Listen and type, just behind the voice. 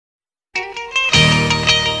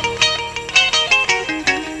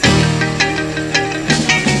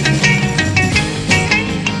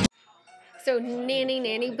So,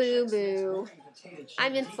 nanny, boo-boo.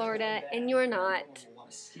 I'm in Florida, and you're not.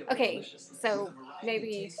 Okay, so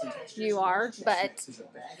maybe you are, but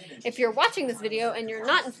if you're watching this video and you're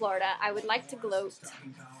not in Florida, I would like to gloat.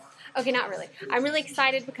 Okay, not really. I'm really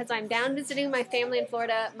excited because I'm down visiting my family in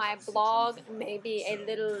Florida. My blog may be a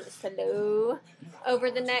little slow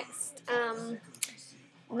over the next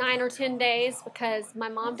 9 or 10 days because my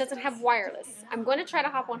mom doesn't have wireless. I'm going to try to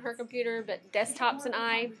hop on her computer, but desktops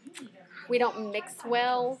and we don't mix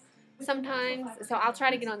well sometimes, so I'll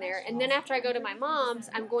try to get on there. And then after I go to my mom's,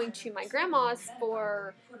 I'm going to my grandma's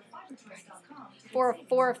for 4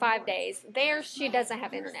 or 5 days. There, she doesn't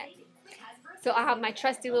have internet. So I'll have my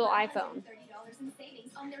trusty little iPhone.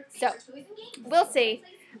 So, we'll see.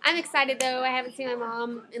 I'm excited though. I haven't seen my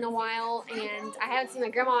mom in a while, and I haven't seen my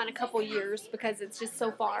grandma in a couple years because it's just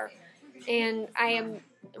so far. And I am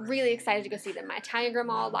really excited to go see them. My Italian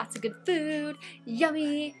grandma, lots of good food,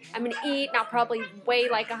 yummy. I'm going to eat, and I'll probably weigh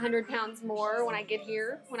like 100 pounds more when I get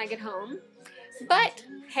home. But,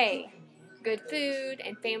 hey, good food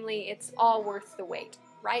and family, it's all worth the wait,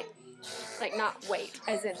 right? Like, not wait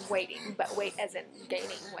as in waiting, but wait as in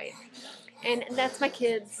gaining weight. And that's my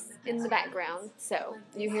kids in the background, so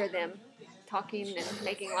you hear them talking and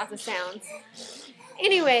making lots of sounds.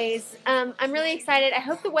 Anyways, I'm really excited. I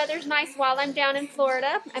hope the weather's nice while I'm down in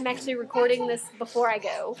Florida. I'm actually recording this before I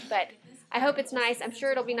go, but I hope it's nice. I'm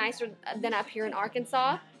sure it'll be nicer than up here in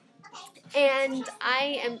Arkansas. And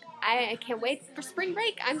I can't wait for spring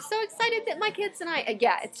break. I'm so excited that my kids and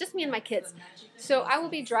it's just me and my kids. So I will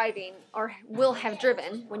be driving, or will have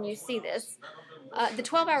driven when you see this, the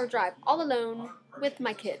 12-hour drive all alone with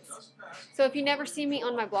my kids. So if you never see me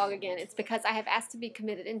on my blog again, it's because I have asked to be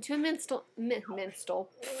committed into a mental.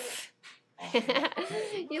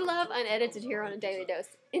 You love unedited here on A Daily Dose.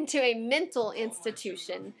 Into a mental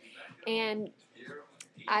institution. And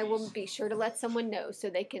I will be sure to let someone know so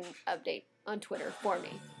they can update on Twitter for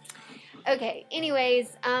me. Okay,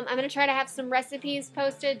 anyways, I'm going to try to have some recipes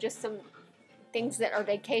posted, just some things that are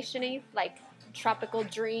vacation-y, like tropical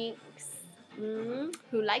drinks.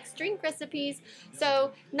 Who likes drink recipes?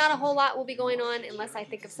 So not a whole lot will be going on unless I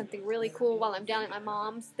think of something really cool while I'm down at my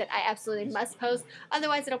mom's that I absolutely must post.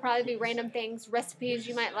 Otherwise, it'll probably be random things, recipes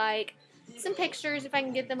you might like, some pictures if I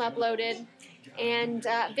can get them uploaded, and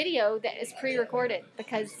video that is pre-recorded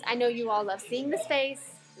because I know you all love seeing this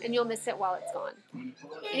face and you'll miss it while it's gone.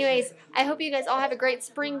 Anyways, I hope you guys all have a great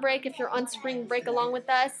spring break if you're on spring break along with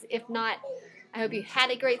us. If not, I hope you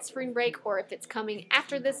had a great spring break, or if it's coming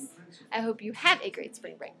after this, I hope you have a great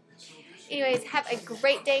spring break. Anyways, have a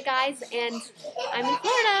great day, guys, and I'm in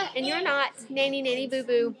Florida, and you're not. Nanny,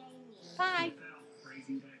 boo-boo. Bye.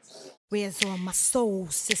 Where's all my soul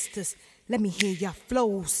sisters? Let me hear your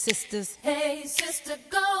flow, sisters. Hey, sister,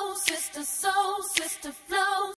 go, sister,